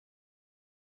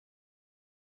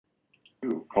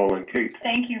Paul and Kate.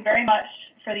 Thank you very much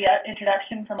for the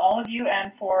introduction from all of you,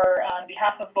 and for on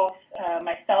behalf of both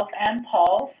myself and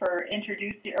Paul for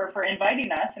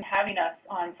inviting us and having us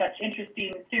on such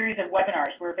interesting series of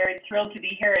webinars. We're very thrilled to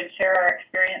be here and share our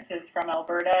experiences from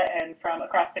Alberta and from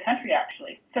across the country,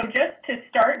 actually. So just to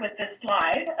start with this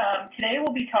slide, today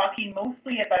we'll be talking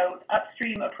mostly about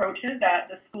upstream approaches at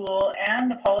the school and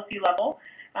the policy level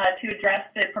to address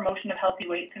the promotion of healthy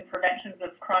weights and preventions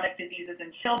of chronic diseases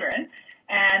in children.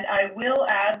 And I will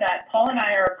add that Paul and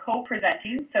I are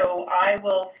co-presenting, so I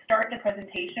will start the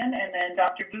presentation and then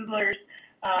Dr. Veugelers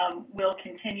will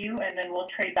continue, and then we'll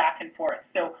trade back and forth.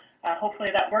 So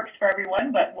hopefully that works for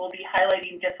everyone, but we'll be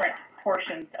highlighting different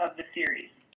portions of the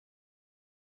series.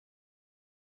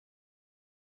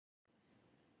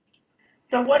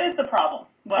 So what is the problem?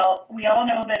 Well, we all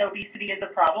know that obesity is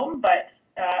a problem, but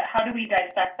how do we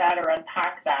dissect that or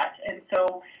unpack that? And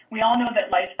so we all know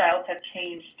that lifestyles have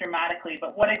changed dramatically,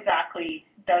 but what exactly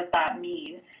does that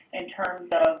mean in terms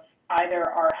of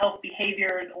either our health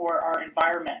behaviors or our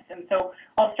environments? And so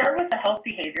I'll start with the health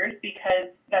behaviors because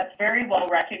that's very well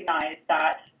recognized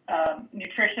that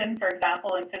nutrition, for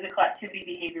example, and physical activity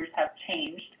behaviors have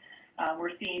changed.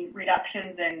 We're seeing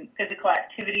reductions in physical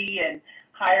activity and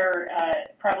higher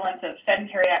prevalence of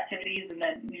sedentary activities, and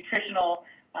then nutritional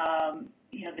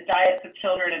the diets of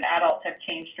children and adults have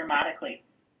changed dramatically.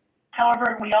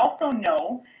 However, we also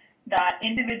know that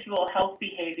individual health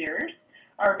behaviors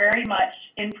are very much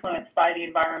influenced by the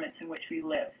environments in which we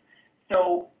live.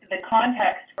 So the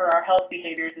context for our health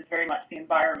behaviors is very much the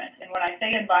environment. And when I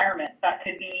say environment, that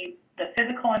could be the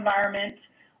physical environment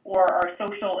or our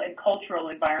social and cultural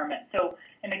environment. So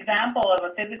an example of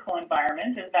a physical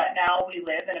environment is that now we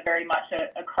live in a very much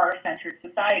a car-centered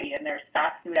society, and there's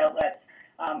fast food outlets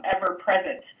ever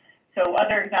present. So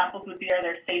other examples would be, are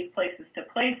there safe places to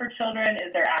play for children?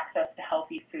 Is there access to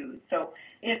healthy food? So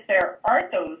if there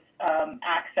aren't those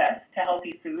access to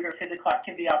healthy food or physical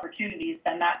activity opportunities,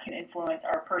 then that can influence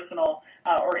our personal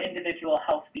or individual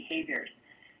health behaviors.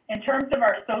 In terms of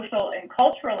our social and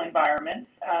cultural environments,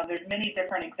 there's many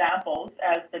different examples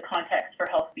as the context for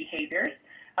health behaviors.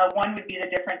 One would be the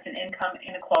difference in income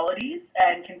inequalities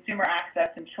and consumer access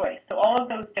and choice. So all of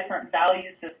those different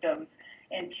value systems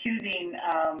in choosing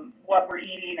what we're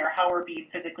eating or how we're being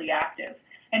physically active.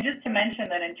 And just to mention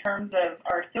that in terms of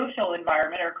our social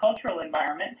environment or cultural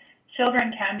environment,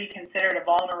 children can be considered a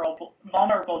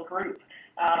vulnerable group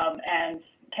and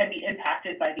can be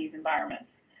impacted by these environments.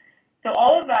 So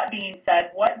all of that being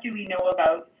said, what do we know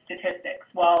about statistics?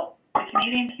 Well, the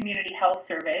Canadian Community Health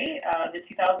Survey, the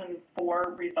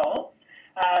 2004 results,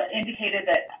 indicated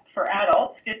that for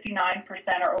adults, 59%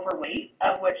 are overweight,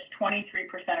 of which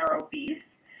 23% are obese.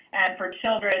 And for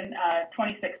children,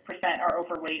 26% are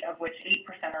overweight, of which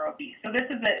 8% are obese. So this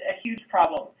is a huge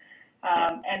problem.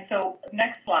 And so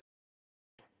next slide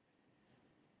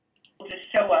will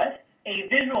just show us a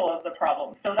visual of the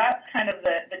problem. So that's kind of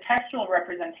the textual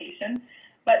representation.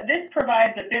 But this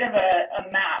provides a bit of a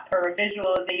map or a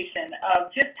visualization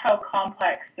of just how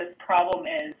complex this problem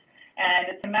is. And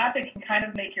it's a map that can kind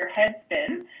of make your head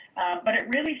spin, but it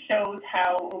really shows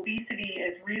how obesity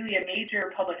is really a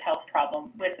major public health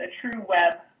problem with a true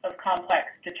web of complex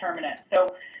determinants.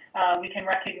 So we can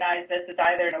recognize this as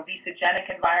either an obesogenic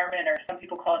environment, or some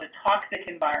people call it a toxic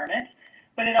environment,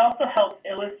 but it also helps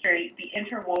illustrate the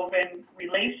interwoven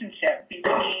relationship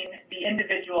between the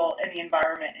individual and the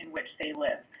environment in which they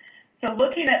live. So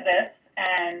looking at this,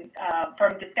 and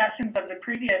from discussions of the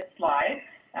previous slide,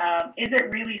 is it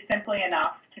really simply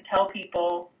enough to tell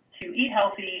people to eat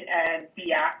healthy and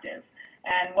be active?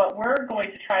 And what we're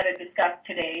going to try to discuss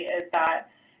today is that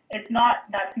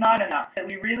that's not enough, that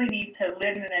we really need to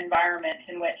live in an environment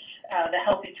in which the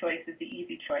healthy choice is the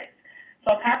easy choice.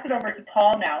 So I'll pass it over to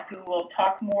Paul now, who will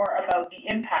talk more about the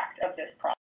impact of this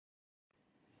problem.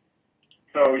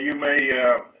 So you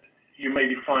may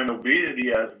define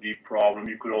obesity as the problem.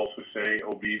 You could also say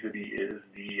obesity is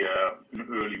an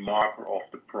early marker of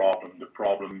the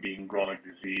problem being chronic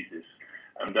diseases.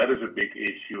 And that is a big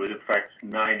issue. It affects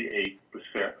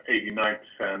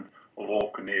 89% of all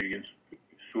Canadians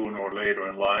sooner or later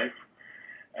in life.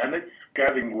 And it's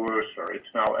getting worse.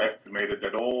 It's now estimated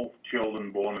that all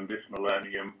children born in this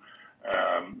millennium,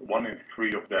 1 in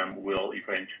 3 of them will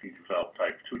eventually develop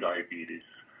type 2 diabetes.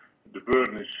 The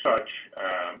burden is such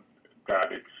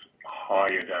that it's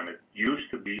higher than it used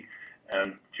to be,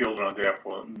 and children are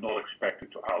therefore not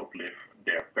expected to outlive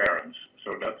their parents.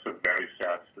 So that's a very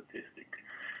sad statistic.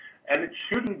 And it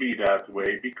shouldn't be that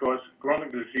way, because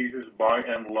chronic diseases by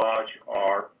and large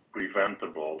are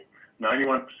preventable.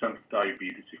 91% of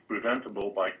diabetes is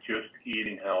preventable by just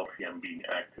eating healthy and being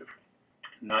active.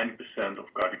 90% of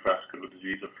cardiovascular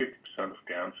disease or 50% of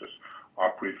cancers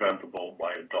are preventable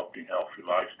by adopting healthy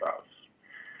lifestyles.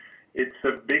 It's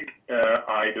a big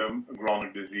item,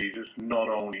 chronic diseases, not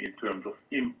only in terms of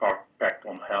impact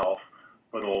on health,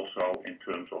 but also in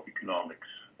terms of economics.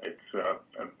 It's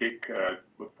a big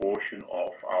portion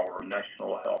of our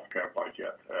national healthcare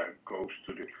budget goes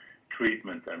to the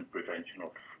treatment and prevention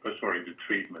of, the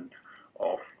treatment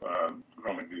of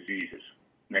chronic diseases.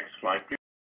 Next slide, please.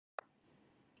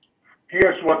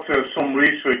 Here's what some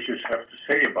researchers have to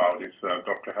say about it.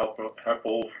 Dr.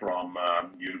 Heppel from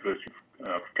University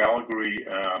of Calgary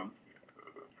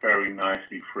very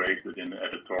nicely phrased it in the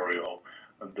editorial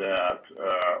that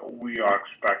we are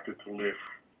expected to live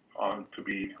on to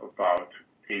be about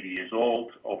 80 years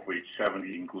old, of which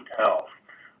 70 in good health.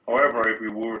 However, if we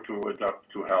were to adapt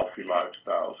to healthy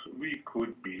lifestyles, we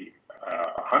could be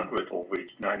 100, of which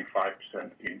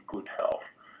 95% in good health.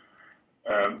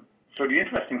 So the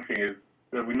interesting thing is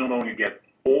that we not only get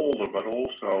older, but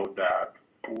also that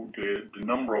the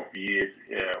number of years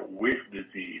with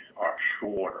disease are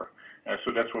shorter.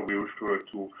 So that's what we refer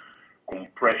to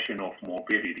compression of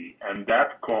morbidity, and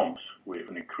that comes with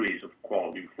an increase of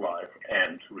quality of life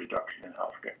and reduction in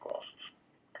healthcare costs.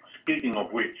 Speaking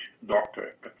of which,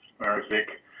 Dr. Kaczmarzyk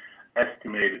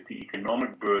estimated the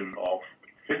economic burden of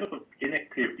physical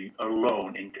inactivity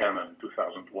alone in Canada in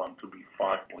 2001 to be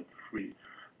 $5.3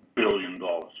 billion.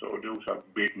 So those are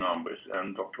big numbers.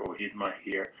 And Dr. Ohidma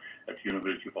here at the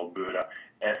University of Alberta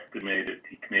estimated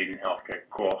the Canadian healthcare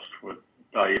cost for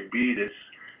diabetes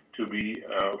to be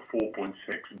 $4.6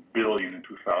 billion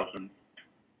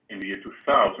in the year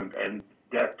 2000, and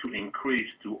that to increase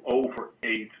to over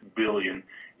 $8 billion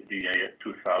in the year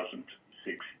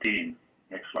 2016.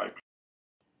 Next slide.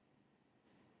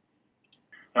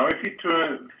 Now, if you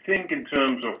think in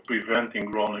terms of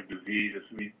preventing chronic diseases,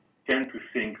 we tend to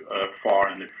think far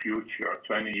in the future,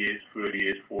 20 years, 30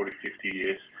 years, 40, 50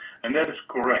 years, and that is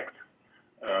correct.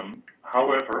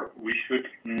 However, we should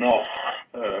not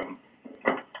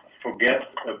forget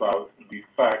about the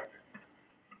fact,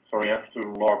 sorry, I have to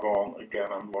log on again,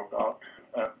 I'm logged out.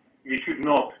 We should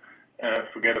not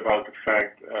forget about the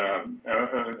fact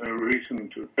a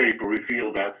recent paper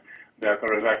revealed that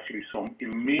there is actually some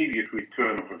immediate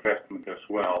return of investment as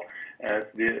well, as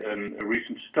a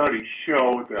recent study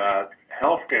showed that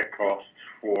healthcare costs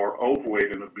for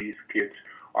overweight and obese kids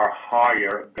are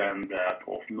higher than that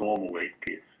of normal weight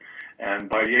kids. And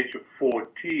by the age of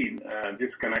 14,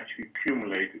 this can actually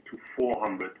accumulate to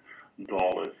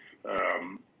 $400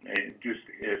 just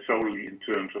solely in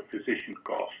terms of physician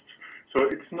costs. So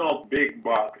it's not big,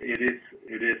 but it is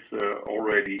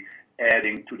already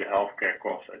adding to the healthcare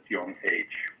costs at young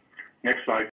age. Next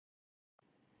slide.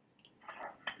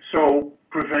 So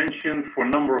prevention, for a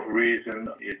number of reasons,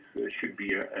 it should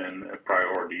be a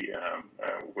priority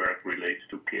where it relates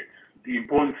to kids. The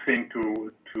important thing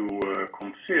to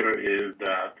consider is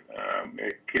that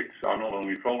kids are not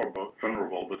only vulnerable,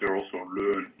 but they also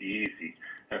learn easy.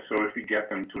 And so if we get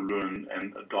them to learn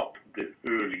and adopt the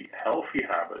early healthy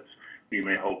habits, we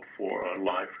may hope for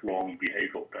lifelong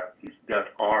behavioral patterns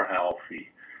that are healthy.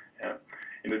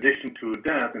 In addition to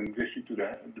that, in addition to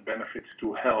the benefits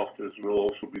to health, there will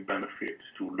also be benefits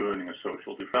to learning and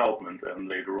social development, and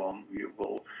later on we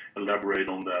will elaborate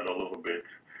on that a little bit.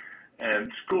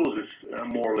 And schools is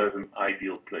more or less an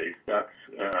ideal place. That's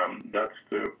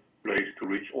the place to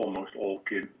reach almost all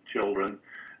children,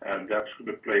 and that's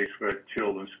the place where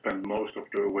children spend most of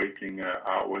their waking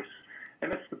hours.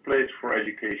 And that's the place for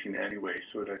education anyway,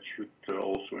 so that should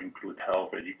also include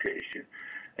health education.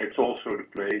 It's also the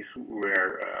place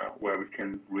where we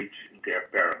can reach their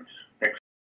parents. Next.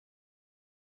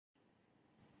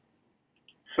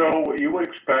 So you would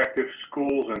expect if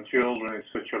schools and children is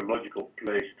such a logical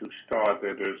place to start,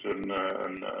 that there's a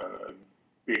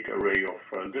big array of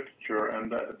literature,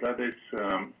 and that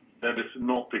is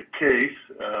not the case.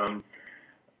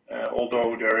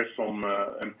 Although there is some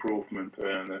improvement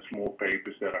and there's more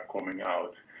papers that are coming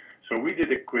out. So we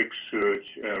did a quick search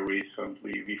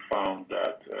recently. We found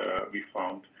that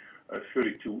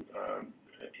 32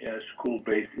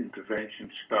 school-based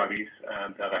intervention studies,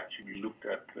 and that actually looked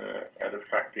at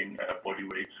affecting body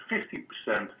weights.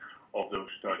 50% of those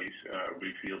studies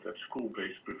revealed that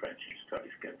school-based prevention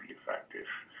studies can be effective.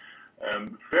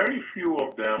 Very few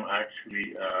of them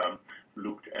actually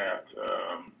looked at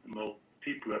multiple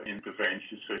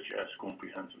interventions such as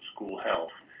comprehensive school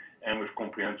health. And with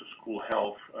comprehensive school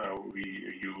health, we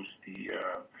use the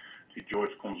George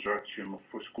Consortium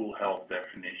for School Health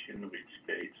definition, which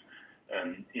states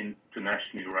an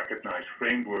internationally recognized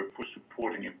framework for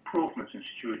supporting improvements in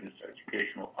students'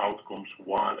 educational outcomes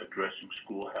while addressing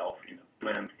school health in a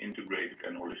planned, integrated,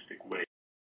 and holistic way.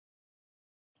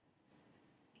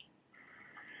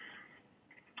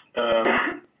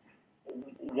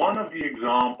 One of the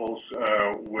examples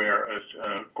where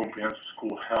comprehensive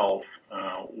school health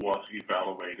was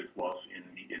evaluated was in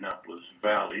the Annapolis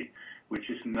Valley, which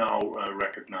is now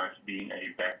recognized being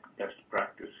a best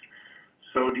practice.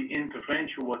 So the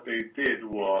intervention, what they did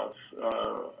was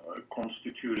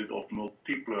constituted of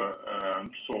multiple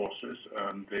sources.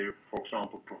 They, for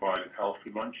example, provided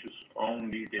healthy lunches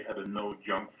only. They had a no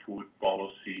junk food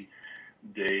policy.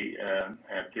 They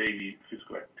had daily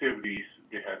physical activities.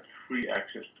 They had free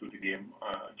access to the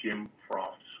gym for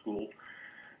after school.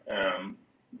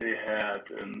 They had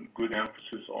a good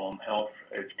emphasis on health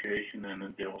education,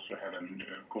 and they also had a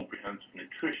comprehensive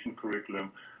nutrition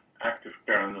curriculum, active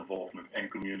parent involvement,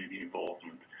 and community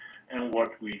involvement. And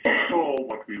what we saw,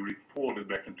 what we reported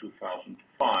back in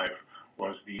 2005,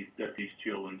 was that these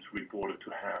children reported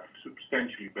to have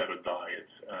substantially better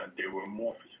diets. They were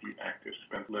more physically active,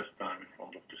 spent less time in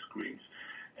front of the screens,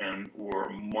 and were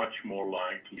much more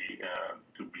likely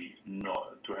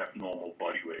to have normal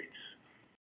body weights.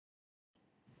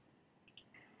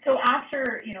 So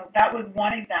after, that was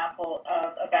one example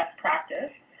of a best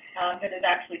practice that is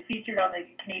actually featured on the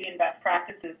Canadian Best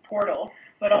Practices portal,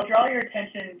 but I'll draw your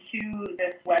attention to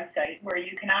this website where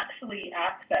you can actually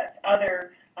access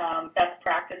other best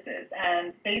practices,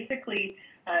 and basically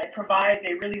it provides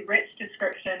a really rich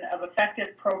description of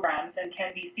effective programs and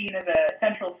can be seen as a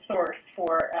central source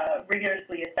for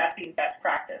rigorously assessing best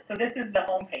practice. So this is the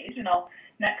homepage, and I'll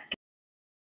next.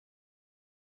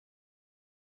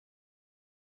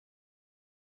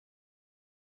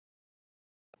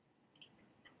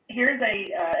 Here's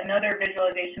another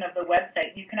visualization of the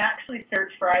website. You can actually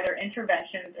search for either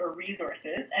interventions or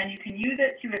resources, and you can use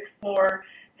it to explore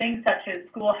things such as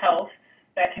school health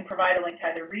that can provide a link to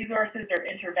either resources or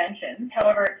interventions.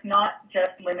 However, it's not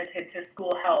just limited to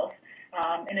school health.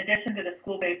 In addition to the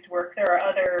school-based work, there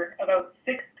are about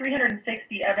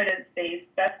 360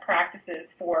 evidence-based best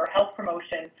practices for health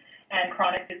promotion and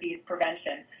chronic disease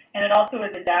prevention. And it also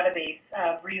is a database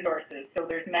of resources. So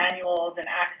there's manuals and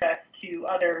access to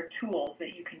other tools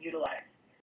that you can utilize.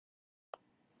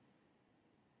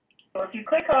 So if you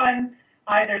click on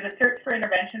either the search for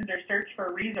interventions or search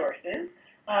for resources,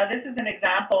 this is an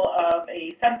example of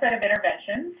a subset of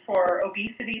interventions for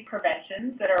obesity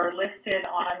prevention that are listed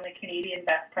on the Canadian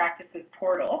Best Practices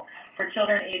portal for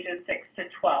children ages 6 to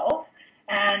 12.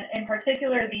 And in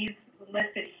particular, these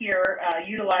listed here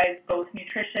utilize both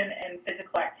nutrition and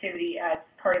physical activity as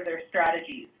part of their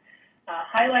strategies.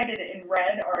 Highlighted in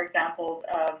red are examples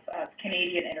of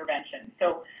Canadian interventions.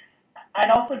 So I'd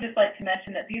also just like to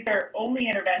mention that these are only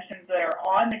interventions that are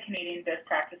on the Canadian Best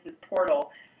Practices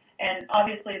portal, and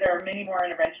obviously there are many more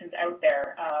interventions out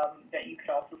there that you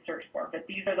could also search for, but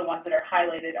these are the ones that are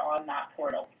highlighted on that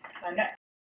portal. Next.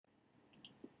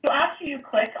 So after you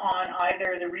click on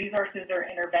either the resources or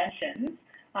interventions,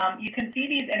 you can see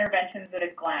these interventions at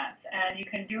a glance, and you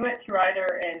can do it through either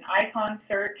an icon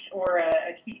search or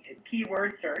a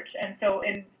keyword search. And so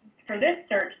for this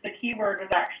search, the keyword was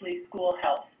actually school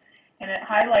health, and it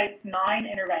highlights 9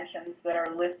 interventions that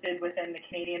are listed within the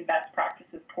Canadian Best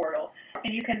Practices portal.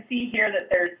 And you can see here that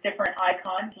there's different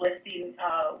icons listing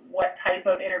what type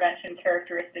of intervention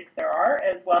characteristics there are,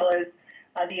 as well as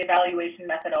the evaluation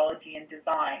methodology and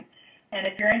design. And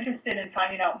if you're interested in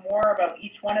finding out more about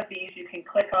each one of these, you can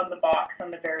click on the box on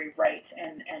the very right,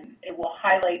 and it will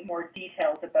highlight more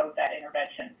details about that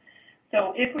intervention.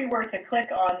 So if we were to click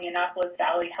on the Annapolis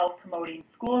Valley Health Promoting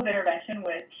Schools intervention,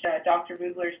 which Dr.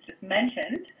 Veugelers just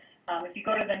mentioned, if you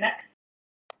go to the next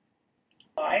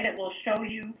slide, it will show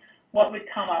you what would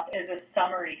come up as a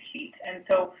summary sheet. And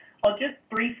so I'll just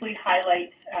briefly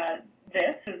highlight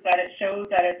this, is that it shows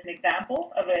that it's an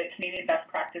example of a Canadian Best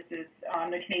Practices on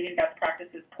the Canadian Best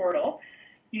Practices portal.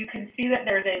 You can see that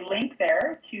there's a link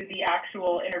there to the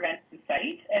actual intervention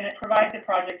site, and it provides a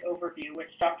project overview, which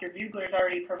Dr. Veugelers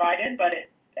already provided, but it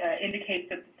indicates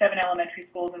that 7 elementary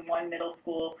schools and 1 middle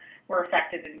school were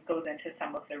affected, and goes into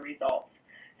some of the results.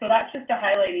 So that's just a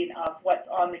highlighting of what's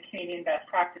on the Canadian Best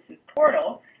Practices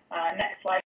portal. Next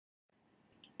slide.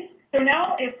 So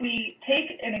now if we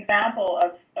take an example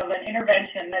of an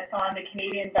intervention that's on the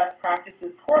Canadian Best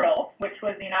Practices portal, which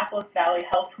was the Annapolis Valley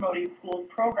Health Promoting Schools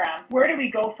program, where do we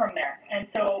go from there? And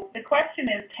so the question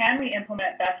is, can we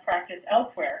implement best practice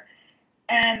elsewhere?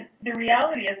 And the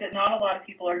reality is that not a lot of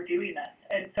people are doing this.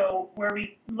 And so where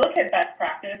we look at best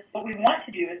practice, what we want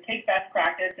to do is take best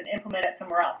practice and implement it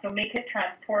somewhere else, so make it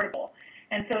transportable.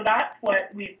 And so that's what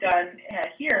we've done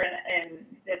here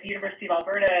at the University of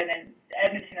Alberta and in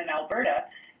Edmonton and Alberta,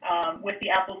 with the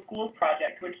Apple Schools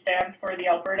Project, which stands for the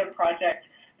Alberta Project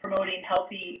Promoting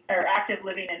Healthy or Active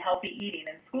Living and Healthy Eating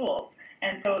in Schools.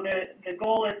 And so the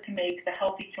goal is to make the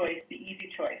healthy choice the easy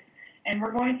choice. And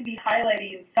we're going to be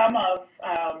highlighting some of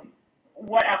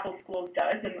what Apple Schools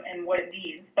does and what it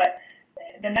means. But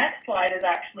the next slide is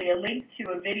actually a link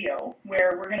to a video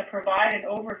where we're going to provide an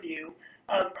overview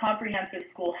of comprehensive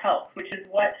school health, which is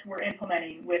what we're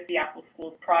implementing with the Apple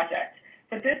Schools Project.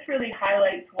 But this really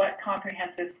highlights what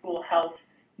comprehensive school health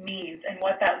means and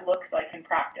what that looks like in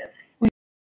practice.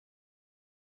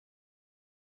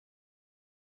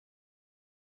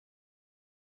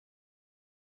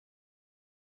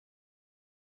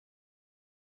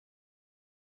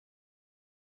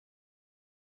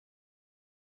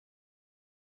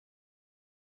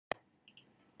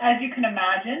 As you can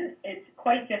imagine, it's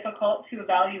quite difficult to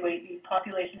evaluate these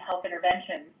population health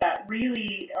interventions that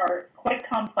really are quite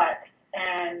complex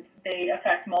and they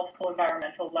affect multiple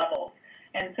environmental levels.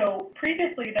 And so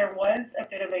previously there was a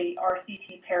bit of a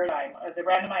RCT paradigm, the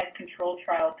randomized control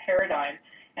trial paradigm.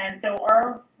 And so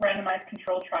are randomized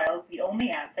control trials the only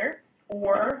answer,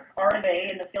 or are they,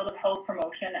 in the field of health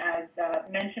promotion, as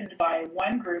mentioned by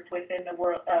one group within the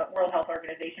World Health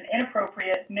Organization,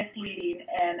 inappropriate, misleading,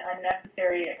 and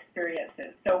unnecessary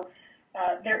experiences? So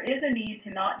there is a need to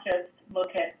not just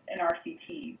look at an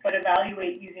RCT, but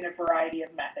evaluate using a variety of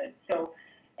methods. So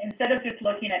instead of just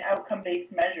looking at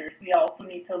outcome-based measures, we also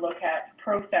need to look at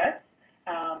process.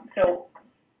 So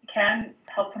can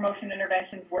health promotion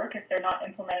interventions work if they're not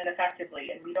implemented effectively?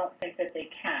 And we don't think that they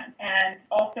can. And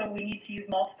also we need to use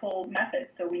multiple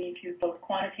methods. So we need to use both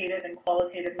quantitative and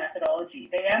qualitative methodology.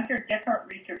 They answer different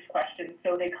research questions,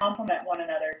 so they complement one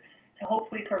another to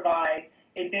hopefully provide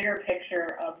a bigger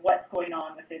picture of what's going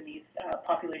on within these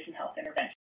population health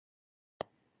interventions.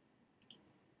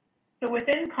 So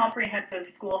within comprehensive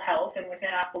school health and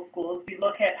within Apple Schools, we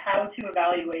look at how to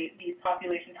evaluate these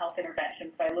population health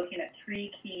interventions by looking at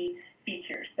three key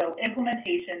features. So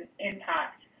implementation,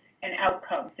 impact, and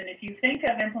outcomes. And if you think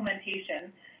of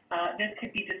implementation, this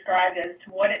could be described as to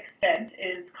what extent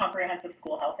is comprehensive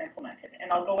school health implemented.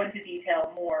 And I'll go into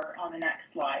detail more on the next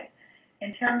slide.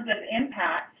 In terms of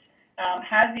impact,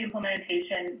 has the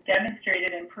implementation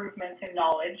demonstrated improvements in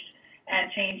knowledge and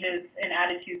changes in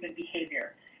attitudes and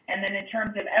behavior? And then in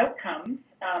terms of outcomes,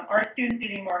 are students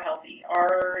eating more healthy?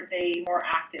 Are they more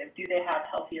active? Do they have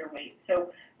healthier weight?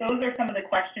 So those are some of the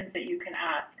questions that you can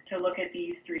ask to look at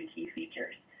these three key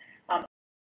features.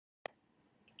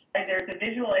 There's a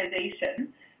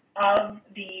visualization of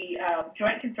the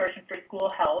Joint Consortium for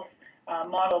School Health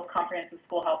model of comprehensive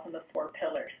school health in the 4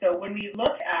 pillars. So when we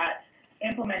look at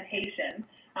implementation,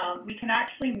 we can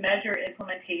actually measure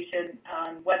implementation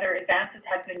on whether advances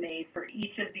have been made for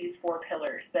each of these 4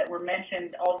 pillars that were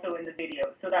mentioned also in the video.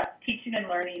 So that's teaching and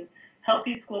learning,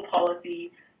 healthy school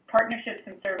policy, partnerships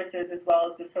and services, as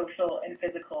well as the social and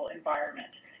physical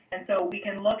environment. And so we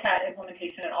can look at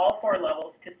implementation at all 4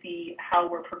 levels to see how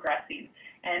we're progressing.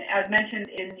 And as mentioned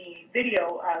in the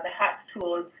video, the PHAC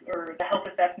tool, or the health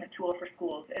assessment tool for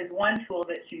schools, is one tool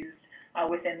that's used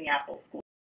within the Apple School.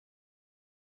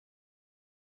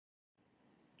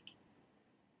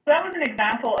 So that was an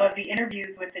example of the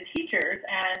interviews with the teachers,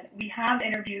 and we have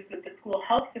interviews with the school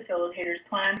health facilitators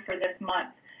planned for this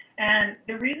month. And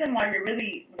the reason why we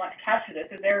really want to capture this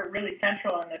is they're really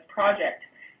central in this project.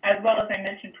 As well as I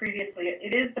mentioned previously,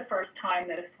 it is the first time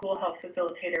that a school health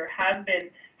facilitator has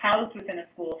been housed within a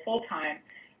school full-time.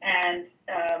 And,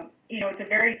 it's a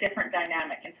very different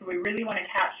dynamic. And so we really want to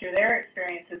capture their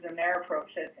experiences and their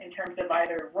approaches in terms of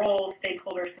either roles,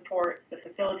 stakeholder support, the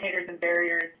facilitators and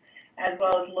barriers, as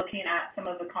well as looking at some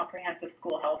of the comprehensive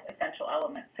school health essential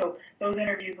elements. So those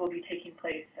interviews will be taking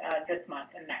place this month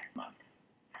and next month.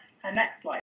 Next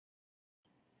slide.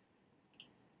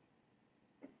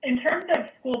 In terms of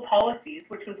school policies,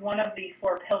 which was one of the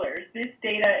 4 pillars, this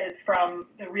data is from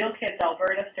the Real Kids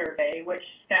Alberta survey, which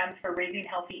stands for Raising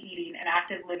Healthy Eating and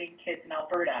Active Living Kids in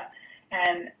Alberta,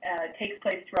 and takes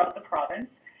place throughout the province.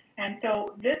 And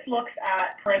so this looks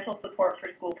at parental support for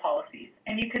school policies.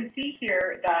 And you can see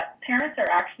here that parents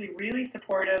are actually really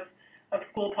supportive of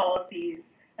school policies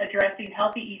addressing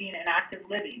healthy eating and active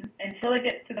living until it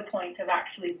gets to the point of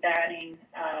actually banning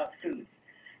foods.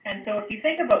 And so if you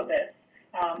think about this,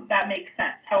 that makes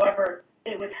sense. However,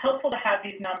 it was helpful to have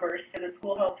these numbers for the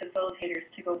school health facilitators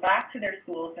to go back to their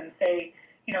schools and say,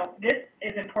 this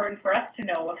is important for us to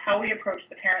know of how we approach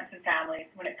the parents and families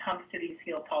when it comes to these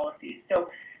field policies.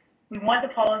 So we want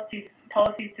the policies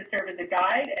to serve as a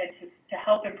guide and to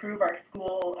help improve our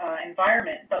school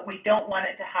environment, but we don't want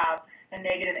it to have a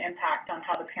negative impact on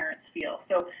how the parents feel.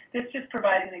 So this just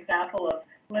provides an example of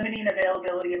limiting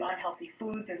availability of unhealthy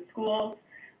foods in schools.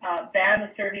 Ban the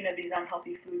serving of these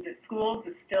unhealthy foods at schools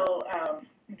is still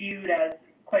viewed as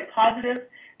quite positive.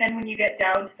 Then when you get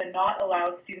down to the not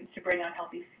allow students to bring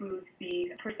unhealthy foods,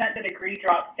 the percent that agree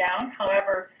drops down.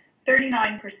 However,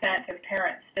 39% of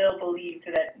parents still believed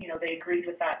that, they agreed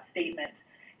with that statement.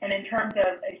 And in terms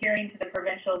of adhering to the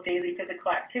provincial daily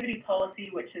physical activity policy,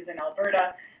 which is in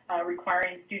Alberta,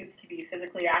 requiring students to be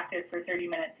physically active for 30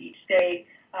 minutes each day,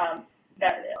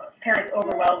 that parents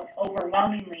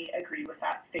overwhelmingly agree with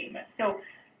that statement. So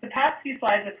the past few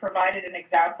slides have provided an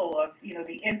example of,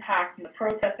 the impact and the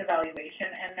process evaluation,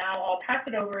 and now I'll pass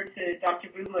it over to Dr.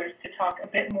 Veugelers to talk a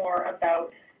bit more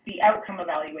about the outcome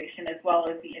evaluation as well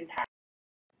as the impact.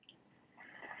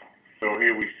 So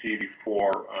here we see the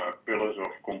four pillars of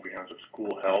comprehensive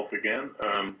school health again.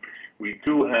 We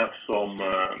do have some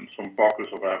pockets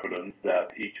of evidence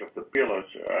that each of the pillars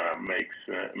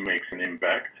makes an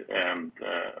impact and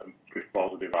with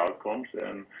positive outcomes.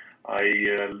 And I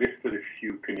listed a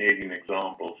few Canadian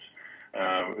examples.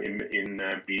 In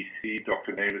BC,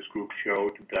 Dr. Naylor's group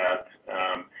showed that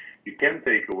you can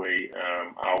take away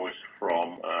hours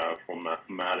from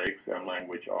mathematics and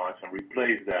language arts and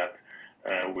replace that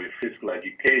with physical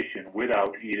education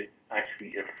without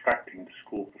actually affecting the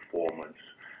school performance.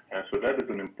 So that is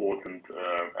an important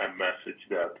message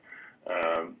that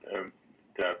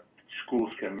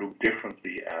schools can look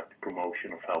differently at the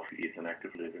promotion of healthy eating and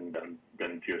active living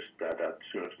than just that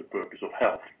serves the purpose of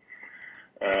health.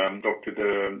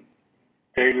 Dr.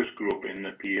 Taylor's group in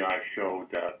the PI showed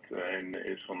that in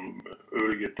some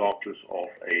early adopters of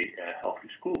a healthy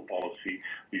school policy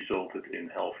resulted in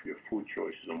healthier food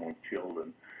choices among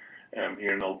children.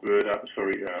 Here in Alberta,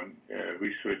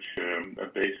 research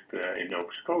based in Nova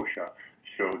Scotia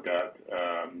showed that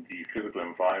the physical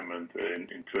environment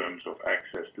in terms of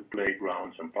access to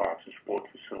playgrounds and parks and sport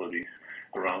facilities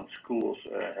around schools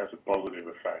has a positive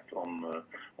effect on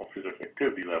physical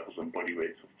activity levels and body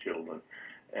weights of children.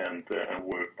 And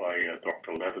work by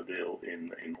Dr. Lauderdale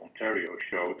in Ontario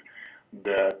showed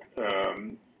that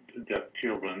that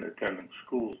children attending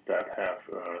schools that have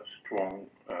strong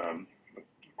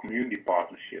community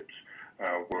partnerships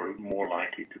were more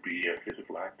likely to be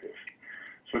physically active.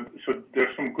 So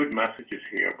there's some good messages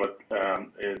here, but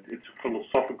it's a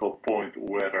philosophical point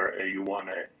whether you want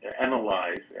to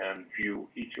analyze and view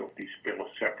each of these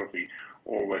pillars separately,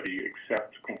 or whether you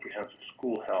accept comprehensive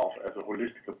school health as a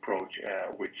holistic approach,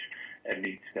 which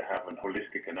needs to have a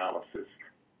holistic analysis.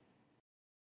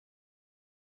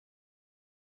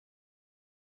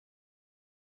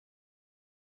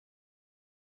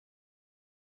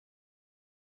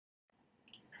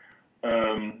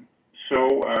 So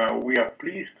we are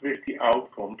pleased with the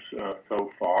outcomes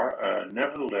so far.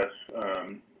 Nevertheless,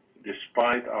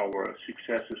 despite our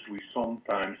successes, we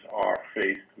sometimes are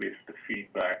faced with the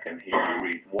feedback, and here we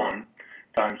read one: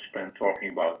 time spent talking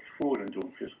about food and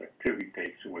doing physical activity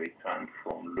takes away time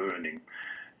from learning,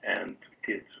 and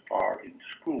kids are in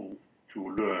school to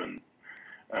learn.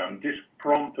 This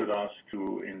prompted us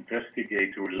to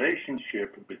investigate the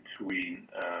relationship between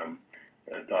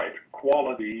diet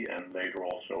quality and later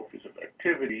also physical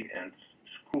activity and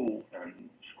school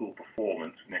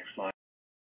performance. Next slide.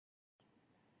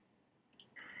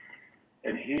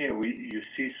 And here you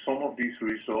see some of these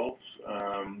results.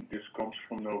 This comes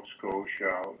from Nova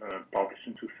Scotia, published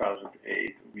in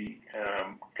 2008. We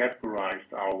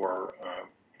categorized our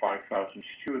 5,000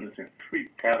 students in three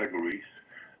categories.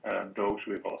 Those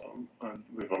with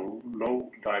a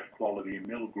low diet quality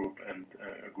middle group and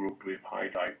a group with high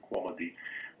diet quality.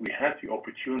 We had the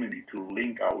opportunity to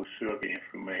link our survey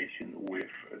information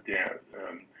with their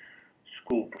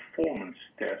school performance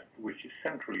test, which is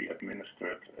centrally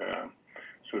administered.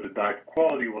 So the diet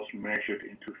quality was measured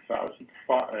in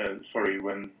 2005,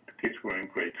 when the kids were in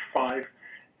grade 5,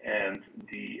 and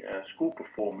the school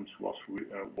performance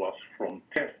was from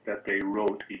tests that they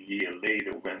wrote a year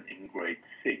later when in grade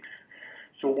 6.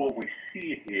 So what we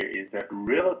see here is that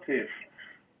relative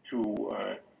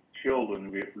to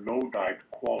children with low diet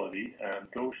quality,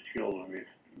 those children with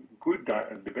good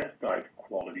diet, the best diet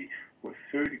quality, were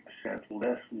 30%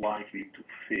 less likely to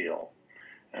fail.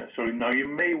 So now you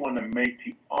may want to make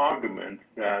the argument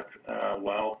that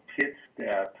kids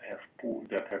that have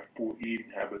poor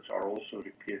eating habits are also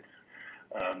the kids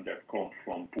that come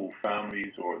from poor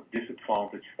families or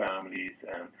disadvantaged families,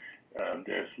 and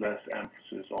there's less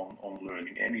emphasis on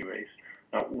learning anyways.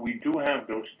 Now we do have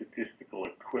those statistical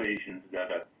equations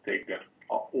that take that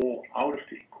all out of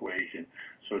the equation.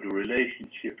 So the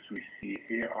relationships we see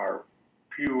here are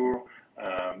pure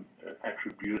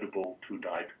attributable to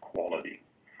diet quality.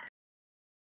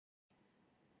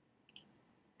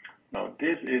 Now,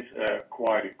 this is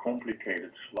quite a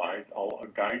complicated slide. I'll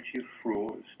guide you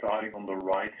through, starting on the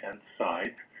right-hand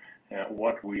side.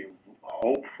 What we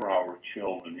hope for our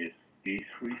children is these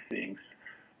three things: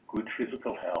 good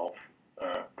physical health,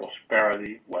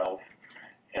 prosperity, wealth,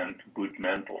 and good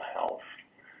mental health.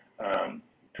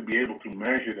 To be able to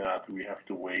measure that, we have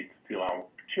to wait till our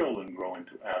children grow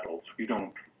into adults. We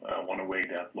don't want to wait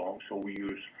that long, so we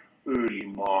use early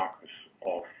markers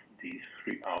of these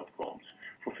three outcomes.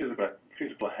 For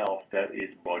physical health, that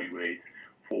is body weight.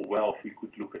 For wealth, we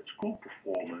could look at school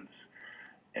performance.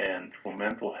 And for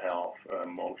mental health,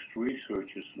 most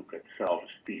researchers look at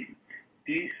self-esteem.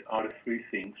 These are the three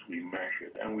things we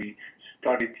measured, and we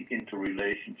studied the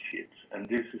interrelationships. And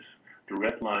this is the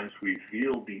red lines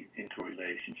reveal the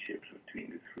interrelationships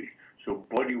between the three. So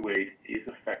body weight is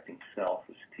affecting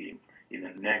self-esteem in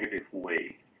a negative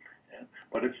way.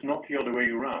 But it's not the other way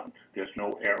around. There's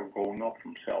no arrow going up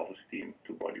from self-esteem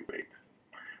to body weight.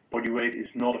 Body weight is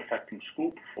not affecting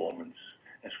school performance,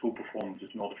 and school performance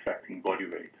is not affecting body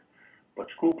weight. But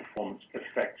school performance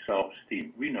affects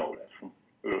self-esteem. We know that from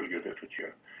earlier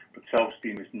literature. But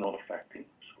self-esteem is not affecting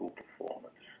school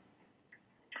performance.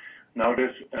 Now,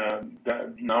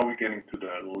 now we're getting to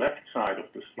the left side of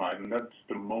the slide, and that's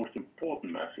the most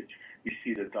important message. We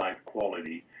see that diet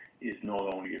quality is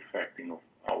not only affecting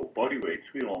our body weights,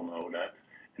 we all know that.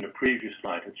 And the previous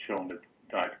slide had shown that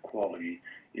diet quality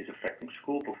is affecting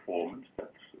school performance.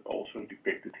 That's also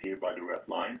depicted here by the red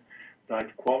line.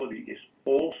 Diet quality is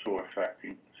also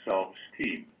affecting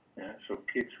self-esteem. So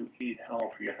kids who eat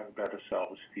healthy have better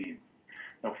self-esteem.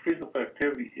 Now, physical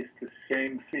activity is the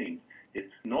same thing.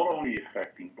 It's not only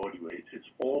affecting body weights, it's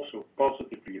also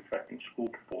positively affecting school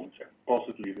performance and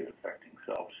positively affecting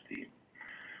self-esteem.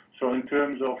 So in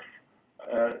terms of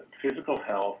physical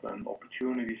health and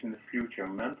opportunities in the future,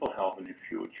 mental health in the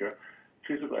future,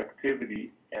 physical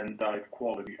activity and diet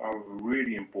quality are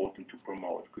really important to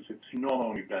promote, because it's not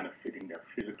only benefiting their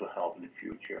physical health in the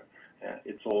future,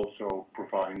 it's also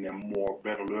providing them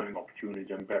better learning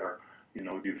opportunities and better,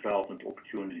 development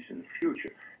opportunities in the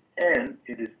future. And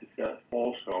it is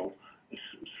also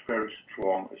very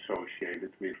strong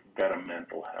associated with better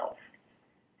mental health.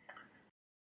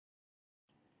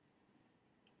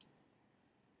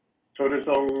 So there's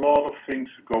a lot of things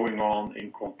going on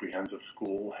in comprehensive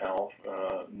school health.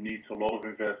 Needs a lot of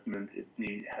investment. It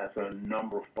has a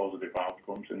number of positive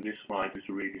outcomes, and this slide is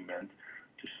really meant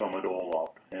to sum it all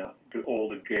up. All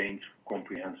the gains for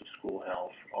comprehensive school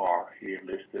health are here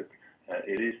listed.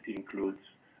 It includes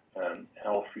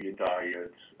healthier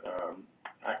diets,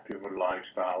 active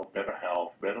lifestyle, better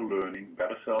health, better learning,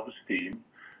 better self-esteem,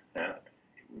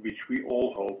 which we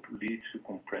all hope leads to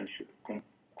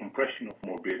compression of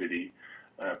morbidity,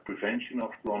 prevention of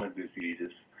chronic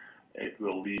diseases. It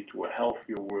will lead to a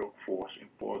healthier workforce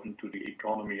important to the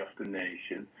economy of the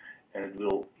nation, and it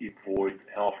will avoid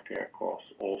healthcare costs,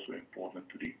 also important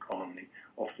to the economy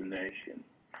of the nation.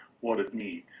 What it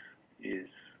needs is,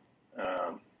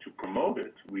 to promote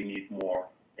it, we need more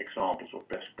examples of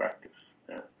best practice.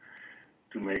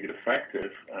 To make it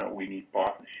effective, we need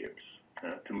partnerships.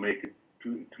 To make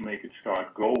it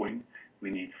start going,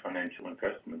 we need financial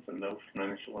investments, and those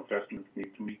financial investments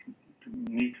need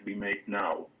to be made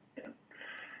now.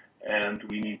 And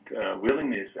we need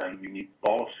willingness, and we need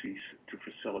policies to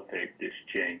facilitate this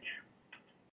change.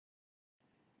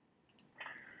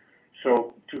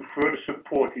 So to further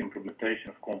support the implementation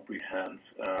of Comprehend,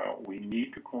 we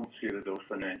need to consider those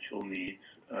financial needs.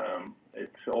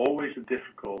 It's always a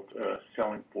difficult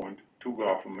selling point to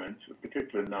governments,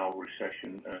 particularly now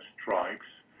recession strikes,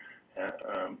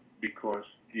 because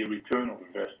the return of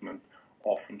investment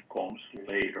often comes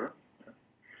later.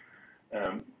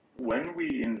 When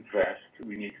we invest,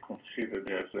 we need to consider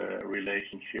there's a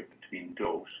relationship between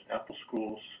those. Apple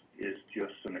Schools is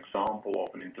just an example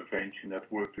of an intervention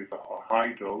that worked with a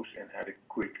high dose and had a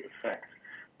quick effect.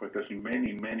 But there's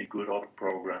many, many good other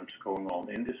programs going on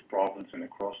in this province and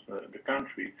across the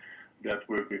country that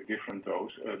work with different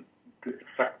doses. The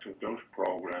effect of those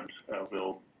programs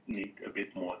will need a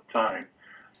bit more time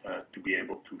to be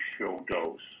able to show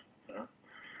those.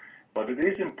 But it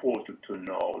is important to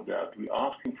know that we're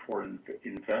asking for an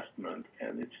investment,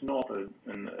 and it's not a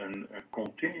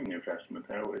continuing investment.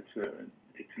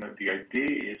 The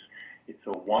idea is it's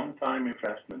a one-time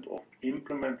investment of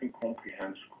implementing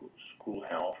comprehensive school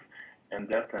health, and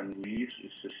that then leaves a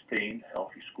sustained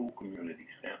healthy school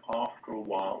communities. And after a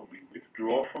while, we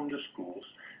withdraw from the schools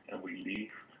and we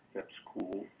leave that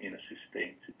school in a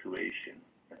sustained situation.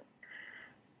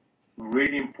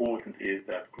 Really important is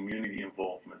that community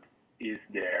involvement is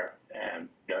there and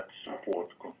that support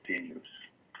continues.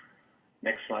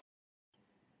 Next slide.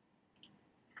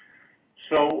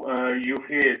 So you've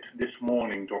heard this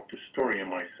morning Dr. Storey and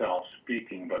myself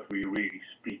speaking, but we really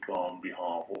speak on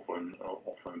behalf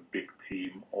of a big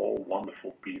team, all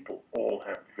wonderful people, all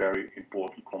have very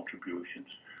important contributions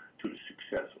to the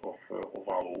success of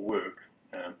our work.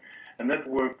 And that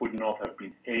work would not have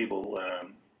been able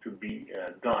to be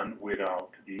done without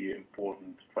the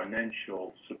important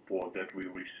financial support that we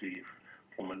receive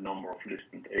from a number of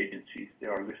listed agencies. They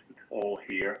are listed all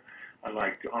here. I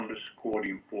like to underscore the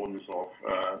importance of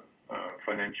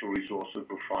financial resources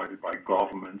provided by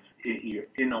governments here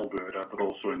in Alberta, but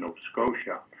also in Nova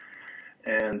Scotia,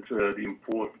 and the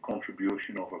important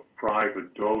contribution of a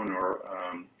private donor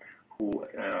who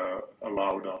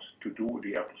allowed us to do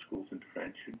the Apple Schools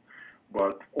intervention,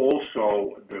 but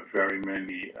also the very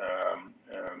many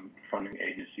funding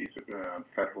agencies,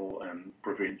 federal and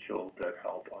provincial, that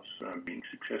help us being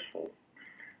successful.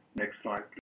 Next slide,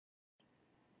 please.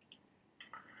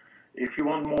 If you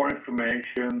want more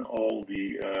information, all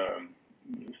the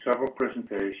several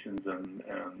presentations and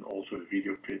also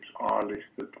video clips are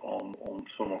listed on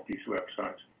some of these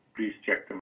websites. Please check them